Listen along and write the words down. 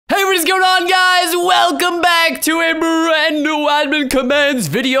going on, guys? Welcome back to a brand new admin commands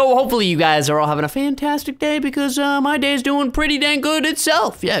video. Hopefully you guys are all having a fantastic day because my day is doing pretty dang good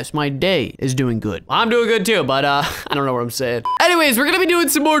itself. Yes, my day is doing good. I'm doing good too, but I don't know what I'm saying. Anyways, we're gonna be doing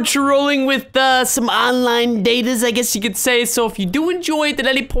some more trolling with some online datas, I guess you could say. So if you do enjoy it at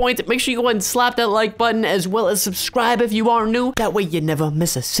any point, make sure you go ahead and slap that like button as well as subscribe if you are new. That way you never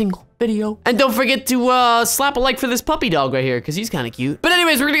miss a single video. And don't forget to slap a like for this puppy dog right here, because he's kind of cute. But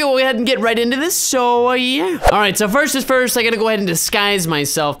anyways, we're gonna go ahead and get right into this, so yeah. All right, so first is first, I gotta go ahead and disguise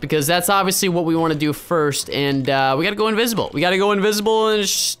myself, because that's obviously what we want to do first, and we gotta go invisible. We gotta go invisible, and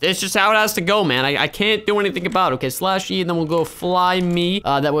it's just how it has to go, man. I can't do anything about it. Okay, /E, and then we'll go fly me.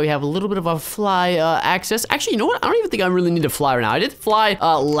 That way we have a little bit of a fly access. Actually, you know what? I don't even think I really need to fly right now. I did fly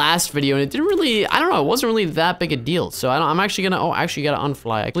last video, and it didn't really, I don't know, it wasn't really that big a deal. So I'm actually gonna, oh, actually gotta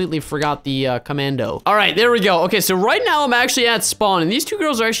unfly. I completely forgot the commando. All right, there we go. Okay, so right now I'm actually at spawn, and these two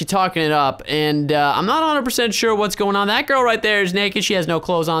girls are actually talking it up, and I'm not 100% sure what's going on. That girl right there is naked. She has no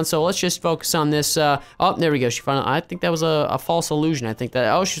clothes on, so let's just focus on this. Oh, there we go. She found, I think that was a false illusion. I think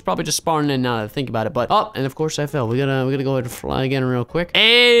that, oh, she's probably just spawning in now that I think about it, but, oh, and of course I fell. We gotta go ahead and fly again real quick.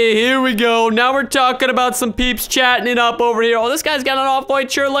 Hey, here we go. Now we're talking about some peeps chatting it up over here. Oh, this guy's got an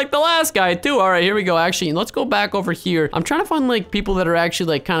off-white shirt like the last guy, too. All right, here we go. Actually, let's go back over here. I'm trying to find, like, people that are actually,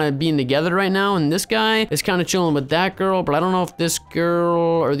 like, kind of being together right now, and this guy is kind of chilling with that girl, but I don't know if this girl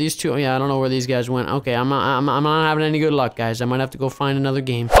or these two, yeah, I don't know where these guys went. Okay, I'm not having any good luck, guys. I might have to go find another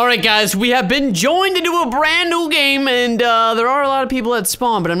game. All right, guys, we have been joined into a brand new game, and there are a lot of people at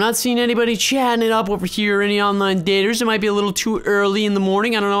spawn, but I'm not seeing anybody chatting it up over here, any online daters. It might be a little too early in the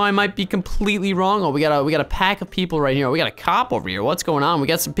morning. I don't know, I might be completely wrong. Oh, we got a pack of people right here. We got a cop over here. What's going on? We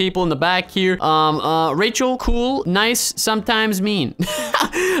got some people in the back here. Rachel, cool, nice, sometimes mean.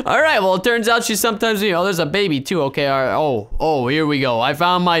 All right, well, it turns out she's sometimes, you know, there's a baby too. Okay, all right. Oh, here we go. I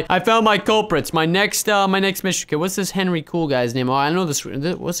found my culprits. My next mission. Okay, what's this Henry cool guy's name? Oh, I know this.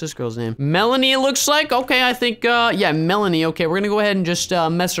 What's this girl's name? Melanie, it looks like. Okay, I think, yeah, Melanie. Okay, we're gonna go ahead and just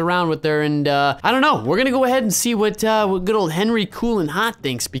mess around with her, and I don't know. We're gonna go ahead and see what good old Henry cool and hot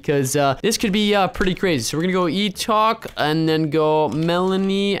thinks, because this could be pretty crazy. So we're gonna go e-talk, and then go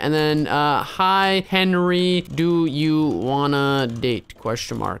Melanie, and then hi Henry, do you wanna date?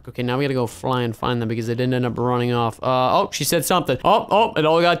 Question mark. Okay, now we gotta go fly and find them because they didn't end up running off. Oh, she said something. Oh, it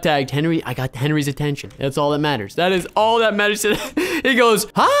all got tagged. Henry, I got Henry's attention. That's all that matters. That is all that matters. He goes,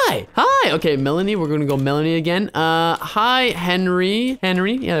 hi. Okay, Melanie, we're gonna go Melanie again. Hi, Henry.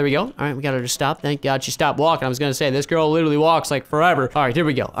 Yeah, there we go. All right, we got her to stop. Thank God she stopped walking. I was gonna say, this girl literally walks like forever. All right, here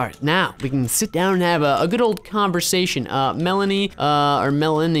we go. All right, now we can sit down and have a good old conversation. Melanie, or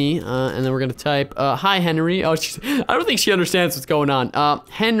Melanie, and then we're gonna type, hi, Henry. Oh, I don't think she understands what's going on.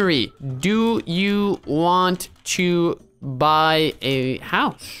 Henry, do you want to buy a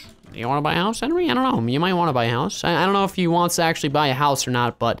house? You want to buy a house, Henry? I don't know. You might want to buy a house. I don't know if he wants to actually buy a house or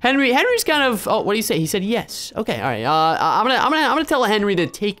not, but Henry's kind of, oh, what do you say? He said yes. Okay, all right. I'm gonna tell Henry to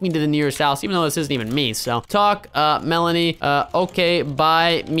take me to the nearest house, even though this isn't even me. So talk, Melanie. Okay,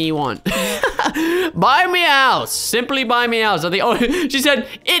 buy me one. Buy me a house. Simply buy me a house. I think, oh, she said,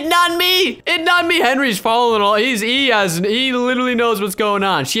 it not me. Henry's following all. He literally knows what's going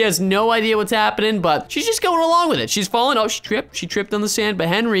on. She has no idea what's happening, but she's just going along with it. She's falling. Oh, she tripped on the sand, but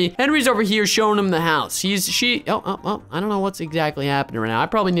Henry's over here showing him the house. Oh, I don't know what's exactly happening right now. I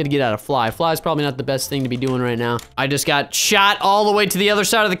probably need to get out of fly. Fly's probably not the best thing to be doing right now. I just got shot all the way to the other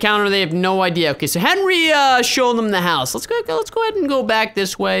side of the counter. They have no idea. Okay, so Henry showing them the house. Let's go ahead and go back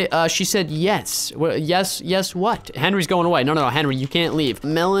this way. She said yes. Well, yes, what? Henry's going away. No, Henry, you can't leave.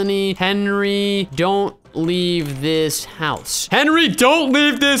 Melanie, Henry, don't leave this house. Henry, don't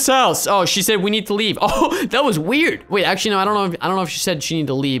leave this house. Oh, she said we need to leave. Oh, that was weird. Wait, actually, no, I don't know if she said she needed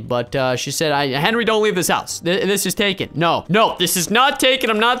to leave, but she said, Henry, don't leave this house. This is taken. No, this is not taken.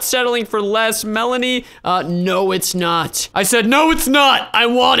 I'm not settling for less. Melanie, no, it's not. I said, no, it's not. I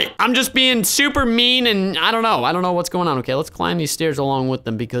want it. I'm just being super mean, and I don't know what's going on. Okay, let's climb these stairs along with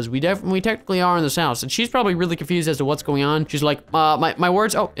them, because we technically are in this house, and she's probably really confused as to what's going on. She's like, my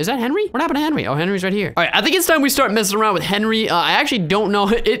words. Oh, is that Henry? What happened to Henry? Oh, Henry's right here. All right, I think it's time we start messing around with Henry. I actually don't know.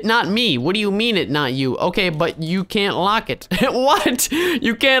 It not me. What do you mean it not you? Okay, but you can't lock it. What?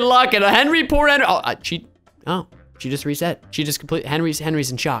 You can't lock it. Henry, poor Henry. Oh, she just reset. She just Henry's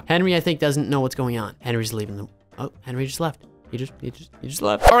in shock. Henry, I think, doesn't know what's going on. Henry's leaving them. Oh, Henry just left. He just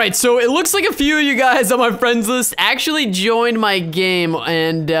left. All right, so it looks like a few of you guys on my friends list actually joined my game,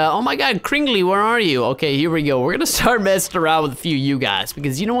 and oh my God, Kringley, where are you? Okay, here we go. We're gonna start messing around with a few of you guys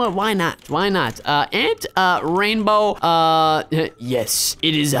because you know what? Why not? Why not? Ant, Rainbow, yes,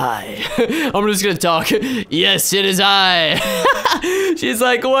 it is I. I'm just gonna talk. Yes, it is I. She's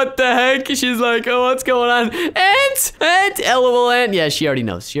like, what the heck? She's like, oh, what's going on? Ant, LOL, Ant. Yeah, she already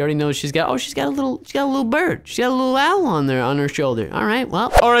knows. She already knows. She's got a little bird. She's got a little owl on her shoulder. All right,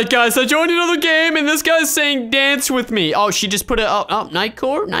 well. All right, guys, I joined another game, and this guy's saying dance with me. Oh, she just put a,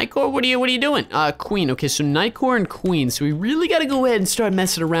 Nightcore, what are you doing? Queen. Okay, so Nightcore and Queen. So we really got to go ahead and start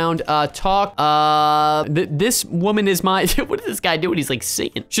messing around. This woman is my. What is this guy doing? He's like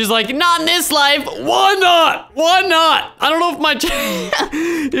singing. She's like, not in this life. Why not? Why not? I don't know if my.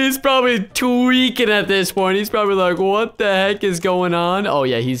 He's probably tweaking at this point. He's probably like, what the heck is going on? Oh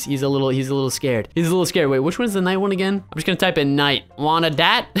yeah, he's a little scared. He's a little scared. Wait, which one's the night one again? I'm just gonna type in night. Want a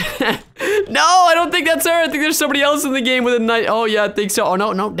dat? No, I don't think that's her. I think there's somebody else in the game with a night. Oh yeah, I think so. Oh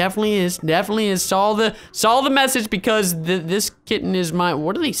no, definitely is. Definitely is. Saw the message because this kitten is my.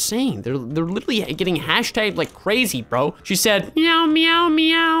 What are they saying? They're literally getting hashtagged like crazy, bro. She said meow meow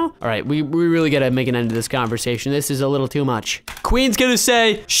meow. All right, we really gotta make an end to this conversation. This is a little too much. Queen's gonna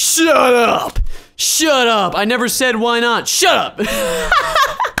say, shut up. Shut up. I never said why not. Shut up.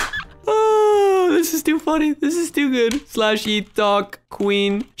 Oh, this is too funny. This is too good. Slash eat talk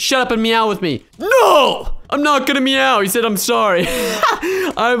Queen. Shut up and meow with me. No! I'm not gonna meow. He said I'm sorry.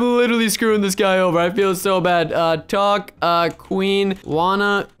 I'm literally screwing this guy over. I feel so bad. Talk, Queen,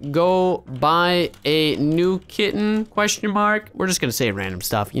 wanna go buy a new kitten? Question mark. We're just gonna say random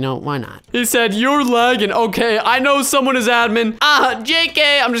stuff. You know, why not? He said, you're lagging. Okay, I know someone is admin.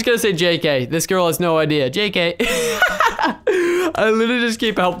 JK. I'm just gonna say JK. This girl has no idea. JK. I literally just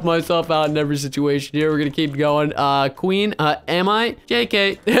keep helping myself out in every situation here. We're gonna keep going. Queen, am I?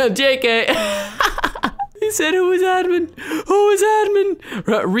 JK. JK. He said, who is admin? Who is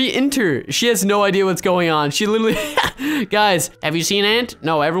admin? Re-enter. She has no idea what's going on. She literally... Guys, have you seen Ant?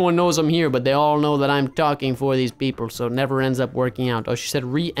 No, everyone knows I'm here, but they all know that I'm talking for these people, so it never ends up working out. Oh, she said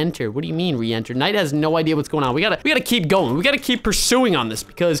re-enter. What do you mean re-enter? Night has no idea what's going on. We gotta keep going. We gotta keep pursuing on this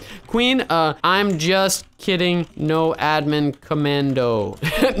because Queen, I'm just kidding. No admin commando.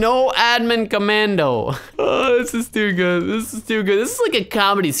 No admin commando. Oh, this is too good. This is too good. This is like a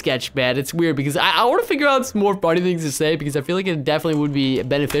comedy sketch, man. It's weird because I want to figure out some more funny things to say because I feel like it definitely would be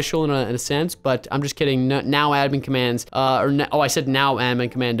beneficial in a sense, but I'm just kidding. No, now admin commands. I said now admin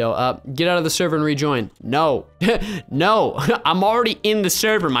commando. Get out of the server and rejoin. No. No. I'm already in the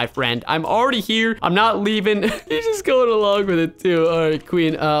server, my friend. I'm already here. I'm not leaving. He's just going along with it too. All right,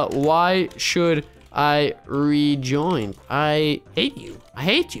 Queen. Why should I rejoin? I hate you. I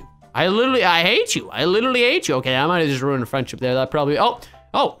hate you. I hate you. I literally hate you. Okay, I might have just ruined a friendship there. That probably,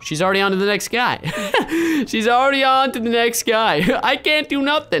 oh, she's already on to the next guy. She's already on to the next guy. I can't do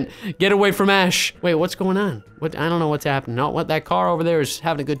nothing. Get away from Ash. Wait, what's going on? What? I don't know what's happening. No, what? That car over there is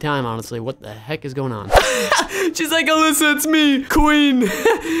having a good time, honestly. What the heck is going on? She's like, Alyssa, it's me, Queen.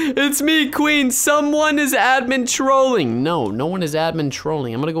 It's me, Queen. Someone is admin trolling. No one is admin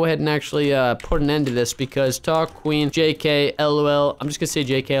trolling. I'm gonna go ahead and actually put an end to this because talk, Queen, JK, LOL. I'm just gonna say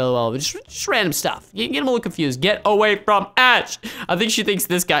JK, LOL. Just random stuff. You can get them a little confused. Get away from Ash. I think she thinks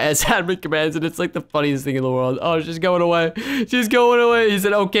this guy has admin commands, and it's like the funniest thing in the world. Oh, she's going away. She's going away. He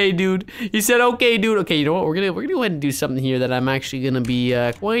said, okay, dude. He said, okay, dude. Okay, you know what? We're gonna go ahead and do something here that I'm actually gonna be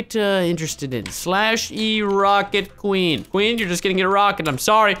quite interested in. Slash E rocket Queen. Queen, you're just gonna get a rocket. I'm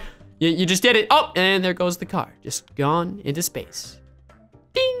sorry. You just did it. Oh, and there goes the car. Just gone into space.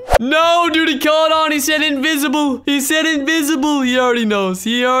 Ding. No, dude, he caught on. He said invisible. He said invisible. He already knows.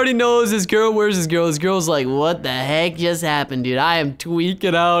 He already knows. His girl, where's his girl? His girl's like, what the heck just happened, dude? I am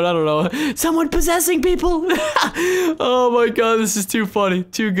tweaking out. I don't know. Someone possessing people. Oh my God, this is too funny.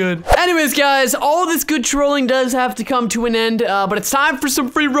 Too good. Anyways, guys, all this good trolling does have to come to an end, but it's time for some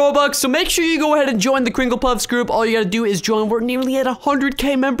free Robux, so make sure you go ahead and join the Kringle Puffs group. All you gotta do is join. We're nearly at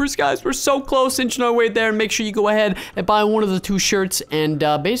 100K members, guys. We're so close, inching our way there, and make sure you go ahead and buy one of the 2 shirts, and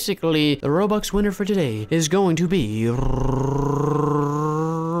basically, the Robux winner for today is going to be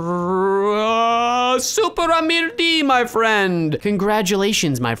Super Amir D, my friend.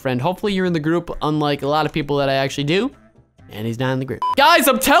 Congratulations, my friend. Hopefully you're in the group, unlike a lot of people that I actually do. And he's not in the group. Guys,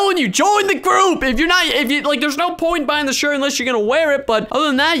 I'm telling you, join the group. If you like, there's no point in buying the shirt unless you're gonna wear it. But other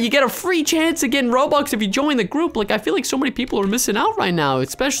than that, you get a free chance of getting Robux if you join the group. Like, I feel like so many people are missing out right now,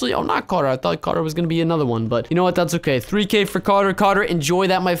 especially, oh, not Carter. I thought Carter was gonna be another one, but you know what? That's okay. 3K for Carter. Carter, enjoy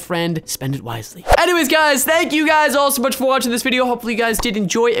that, my friend. Spend it wisely. Anyways, guys, thank you guys all so much for watching this video. Hopefully you guys did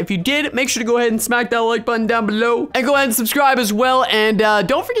enjoy it. If you did, make sure to go ahead and smack that like button down below and go ahead and subscribe as well. And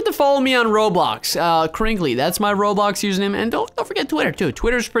don't forget to follow me on Roblox. Crinkly, that's my Roblox username. And don't forget Twitter too.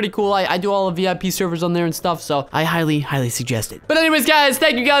 Twitter's pretty cool. I do all the VIP servers on there and stuff, so I highly suggest it. But anyways, guys,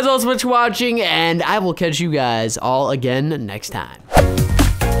 thank you guys all so much for watching, and I will catch you guys all again next time.